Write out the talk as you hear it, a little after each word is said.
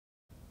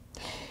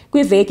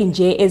Kwiveki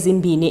nje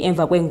ezimbini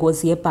emva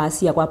kwengozi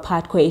yebhasi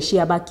yakwa-Putco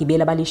eshiya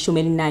abagibeli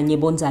abali-11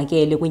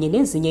 bonzakele kunye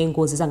nezinye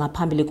ingozi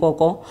zangaphambili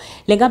koko,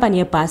 le nkampani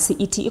yebhasi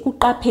ithi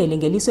ikuqaphele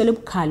ngeliso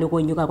elibukhali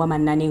ukonyuka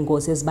kwamanani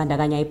engozi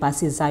ezibandakanya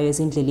iibhasi zayo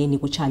ezindleleni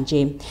kutsha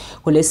nje.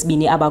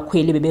 NgoLwesibini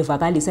abakhweli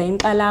bebevakalisa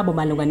inkxalabo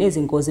malunga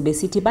nezi ngozi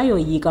besithi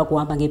bayoyika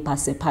ukuhamba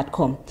ngebhasi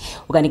ze-Putco.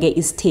 Okanye ke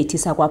isithethi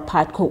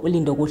sakwa-Putco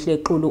uLindokuhle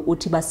Xulu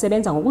uthi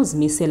basebenza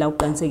ngokuzimisela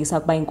uqinisekisa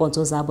ukuba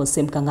iinkonzo zabo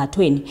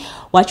zisemgangathweni.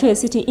 Watsho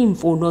esithi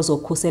iimfuno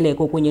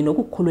zokhuseleko kunye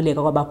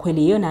nokukhululeka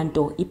kwabakhweli yeyona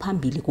nto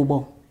iphambili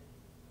kubo.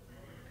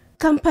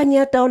 Kampani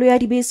ya taolo ya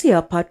dibese ya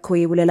I-Putco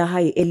e bolela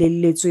ha e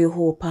elelletswe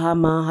ho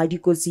phahama ha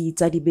dikotsi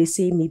tsa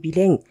dibese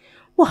mebileng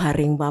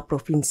bohareng ba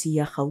provinsi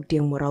ya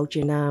Gauteng morao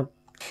tjena.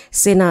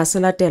 Sena se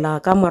latela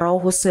ka morao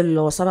ho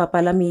sello sa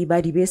bapalami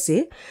ba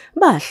dibese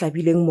ba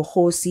hlabileng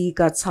mokgosi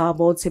ka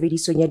tshabo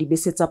tshebedisong ya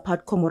dibese tsa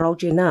I-Putco morao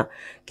tjena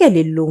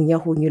kelellong ya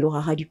ho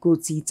nyoloha ha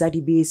dikotsi tsa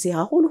dibese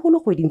haholoholo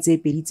kgweding tse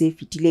pedi tse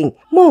fetileng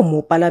moo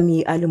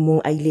mopalami a le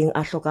mong a ileng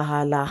a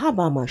hlokahala ha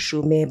ba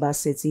 10 ba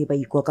setse ba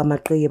ikwa ka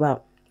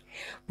maqeba.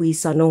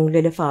 Puisanong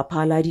le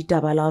lefapha la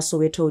ditaba la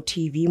Soweto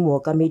TV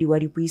mookamedi wa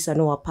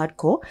dipuisano wa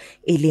I-Putco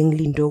eleng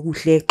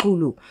Lindokuhle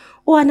Xulu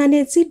o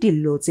ananetse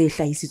dillo tse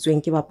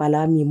hlahisitsweng ke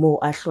bapalami moo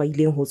a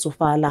hlwaileng ho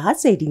tsofala ha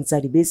tse ding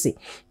tsa dibese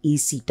e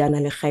sitana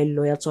le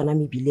kgaello ya tsona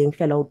mebileng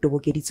fela o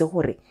tobokeditse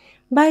hore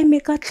ba eme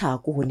ka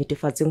tlhako ho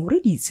netefatseng hore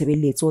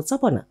ditshebeletso tsa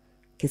bona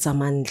ke tsa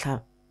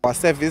mantlha. Our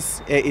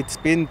service, it's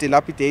been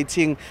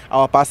dilapidating.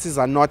 Our buses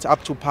are not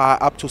up to par,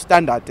 up to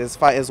standard as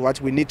far as what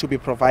we need to be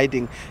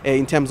providing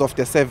in terms of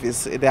the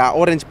service. There are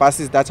orange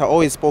buses that are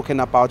always spoken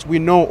about. We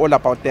know all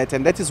about that,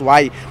 and that is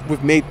why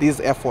we've made these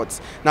efforts.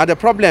 Now the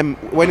problem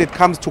when it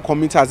comes to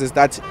commuters is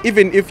that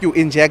even if you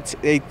inject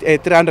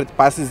 300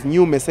 buses,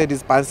 new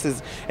Mercedes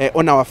buses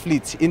on our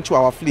fleet, into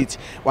our fleet,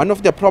 one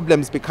of the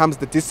problems becomes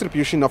the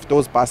distribution of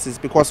those buses,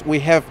 because we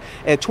have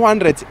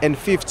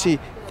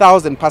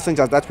 250,000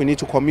 passengers that we need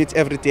to commute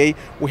every day.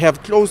 We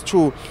have close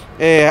to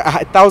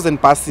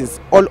 1,000 buses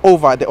all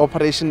over the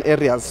operation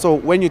areas. So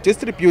when you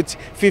distribute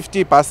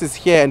 50 buses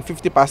here and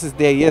 50 buses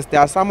there, yes,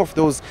 there are some of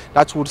those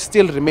that would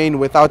still remain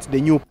without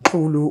the new.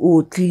 Xulu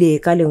o tlile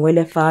ka lengwe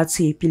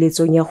lefatshe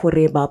piletsong ya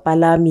gore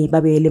bapalami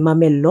ba be le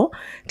mamello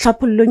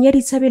tlhaphollong ya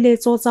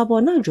ditshebeletso tsa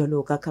bona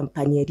jwalo ka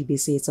kampani ya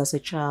dibese tsa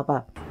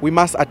setjhaba. We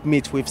must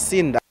admit we've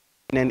seen that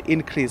an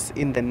increase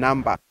in the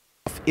number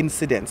of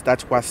incidents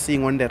that we're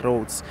seeing on the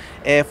roads.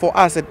 For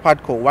us at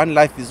I-Putco, one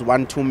life is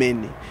one too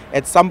many.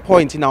 At some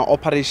point in our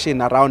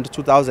operation around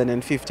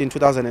 2015,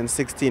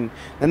 2016,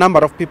 the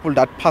number of people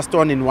that passed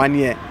on in 1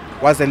 year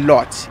was a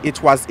lot.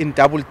 It was in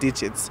double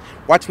digits.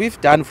 What we've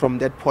done from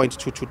that point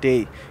to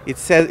today, it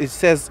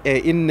says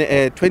in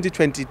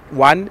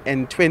 2021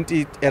 and in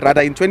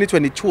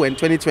 2022 and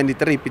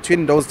 2023,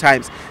 between those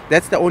times,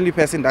 that's the only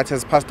person that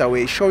has passed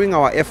away, showing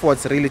our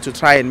efforts really to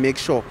try and make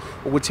sure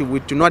we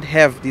do not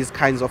have these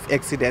kinds of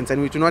accidents,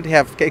 and we do not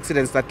have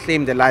accidents that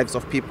claim the lives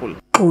of people.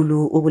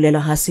 Xulu o bolela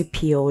ha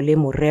sepheo le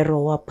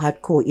morero wa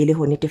I-Putco e le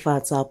ho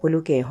netefatsa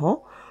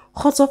polokeho,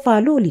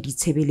 kgotsofalo le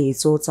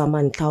ditshebeletso tsa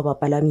mantlha ho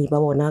bapalami ba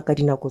bona ka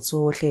dinako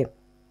tsohle.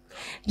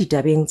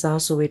 Ditabeng tsa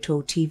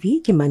Soweto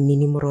TV ke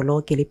Manini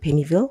Morolo ke le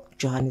Pennyville,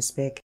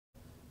 Johannesburg.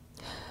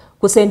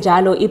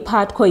 Kusenjalo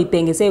I-Putco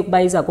ibhengeze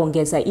ukuba iza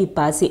kongeza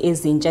iibhasi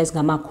ezintsha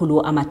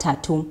ezingamakhulu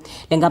amathathu.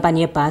 Le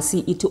nkampani yebhasi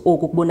ithi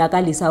oku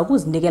kubonakalisa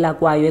ukuzinikela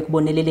kwayo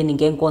ekuboneleleni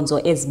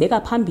ngeenkonzo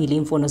ezibeka phambili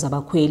imfuno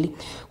zabakhweli.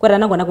 Kodwa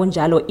nangona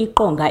kunjalo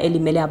iqonga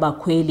elimele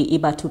abakhweli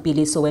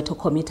I-Bathi Soweto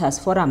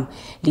Commuters Forum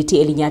lithi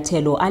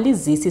elinyathelo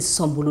alizisi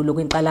isisombululo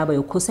kwinkxalabo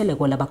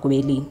yokhuseleko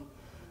labagibeli.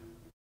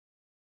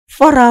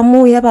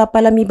 Foramu ya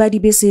bapalami ba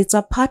dibese tsa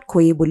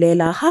I-Putco e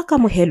bolela ha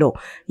kamohelo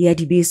ya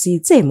dibese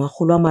tse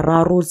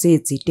 300 tse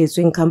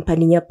tsetetsweng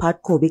kampaning ya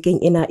I-Putco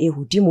bekeng ena e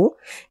hodimo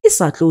e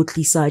sa tlo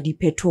tlisa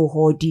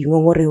diphetoho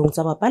dingongorehong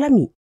tsa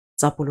bapalami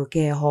tsa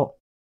polokeho.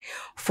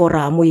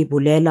 Foramu e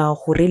bolela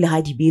hore le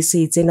ha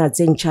dibese tsena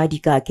tse ntjha di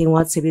ka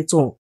kengwa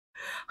tshebetsong,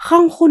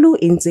 kgangkgolo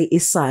e ntse e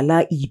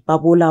sala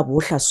ipabola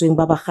bohlasweng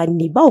ba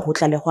bakganni bao ho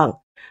tlalehwang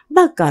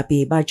ba ka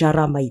be ba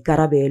jara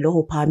maikarabelo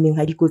ho phahameng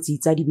ha dikotsi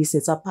tsa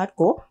dibese tsa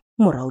I-Putco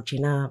morao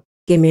tjena.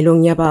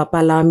 Kemelong ya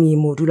bapalami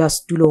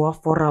modulasetulo wa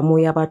foramu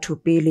ya batho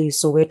pele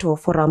Soweto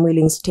Forum e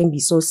leng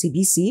Sthembiso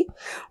CBC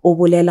o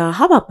bolela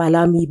ha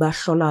bapalami ba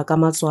hlola ka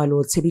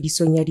matswalo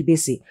tshebedisong ya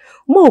dibese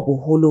moo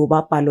boholo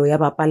ba palo ya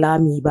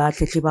bapalami ba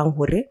tletlebang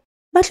hore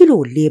ba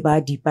tlilo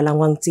leba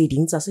dipalangwang tse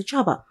ding tsa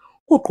setjhaba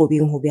ho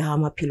qobeng ho beha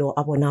maphelo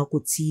a bona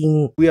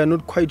kotsing. We are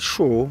not quite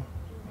sure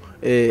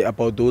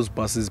about those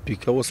buses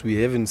because we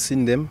haven't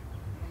seen them.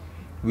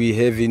 We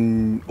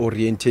haven't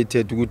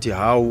orientated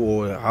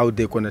how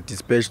they're going to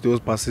dispatch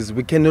those buses.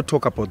 We cannot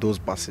talk about those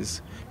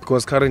buses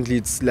because currently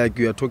it's like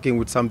you are talking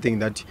with something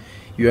that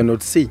you are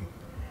not seeing.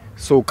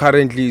 So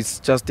currently it's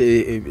just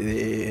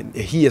a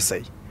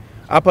hearsay.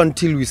 Up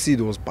until we see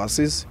those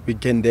buses, we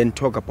can then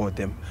talk about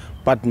them.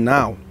 But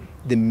now,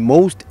 the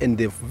most and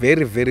the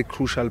very, very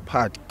crucial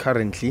part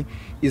currently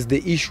is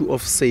the issue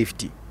of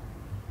safety.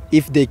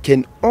 If they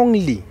can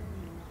only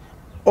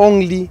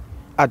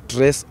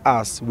address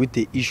us with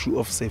the issue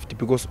of safety,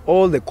 because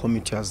all the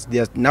commuters, they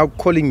are now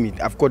calling me.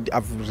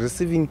 I've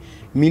receiving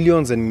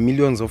millions and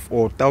millions of,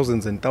 or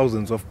thousands and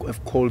thousands of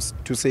calls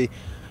to say,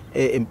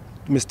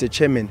 Mr.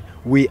 Chairman,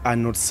 we are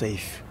not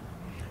safe.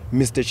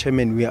 Mr.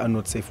 Chairman, we are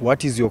not safe.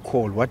 What is your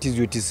call? What is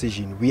your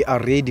decision? We are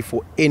ready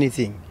for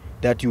anything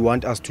that you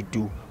want us to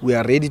do. We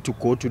are ready to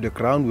go to the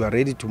ground. We are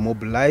ready to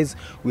mobilize.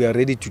 We are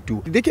ready to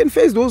do. They can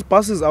face those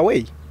buses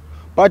away.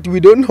 But we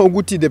don't know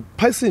who the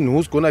person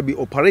who's going to be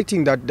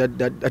operating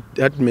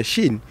that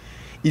machine,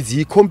 is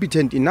he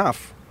competent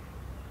enough?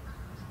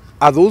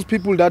 Are those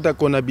people that are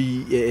going to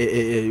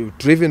be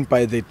driven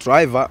by the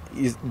driver,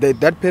 is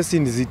that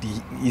person,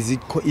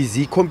 is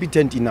he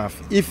competent enough?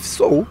 If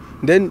so,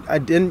 then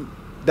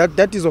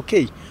that is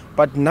okay.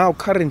 But now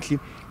currently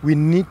we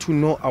need to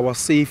know our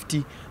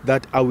safety,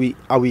 that are we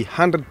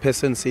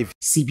 100% safe.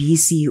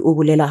 CBC o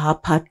bolela ha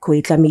I-Putco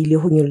e tlamehile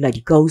ho nyolla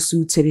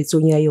dikausu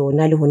tshebetsong ya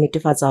yona le ho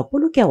netefatsa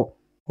polokeho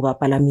ho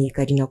bapalami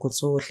ka dinako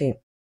tsohle.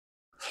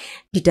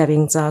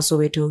 Ditabeng tsa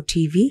Soweto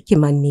TV ke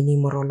Mannini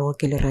Morolo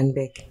ke le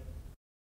Randburg.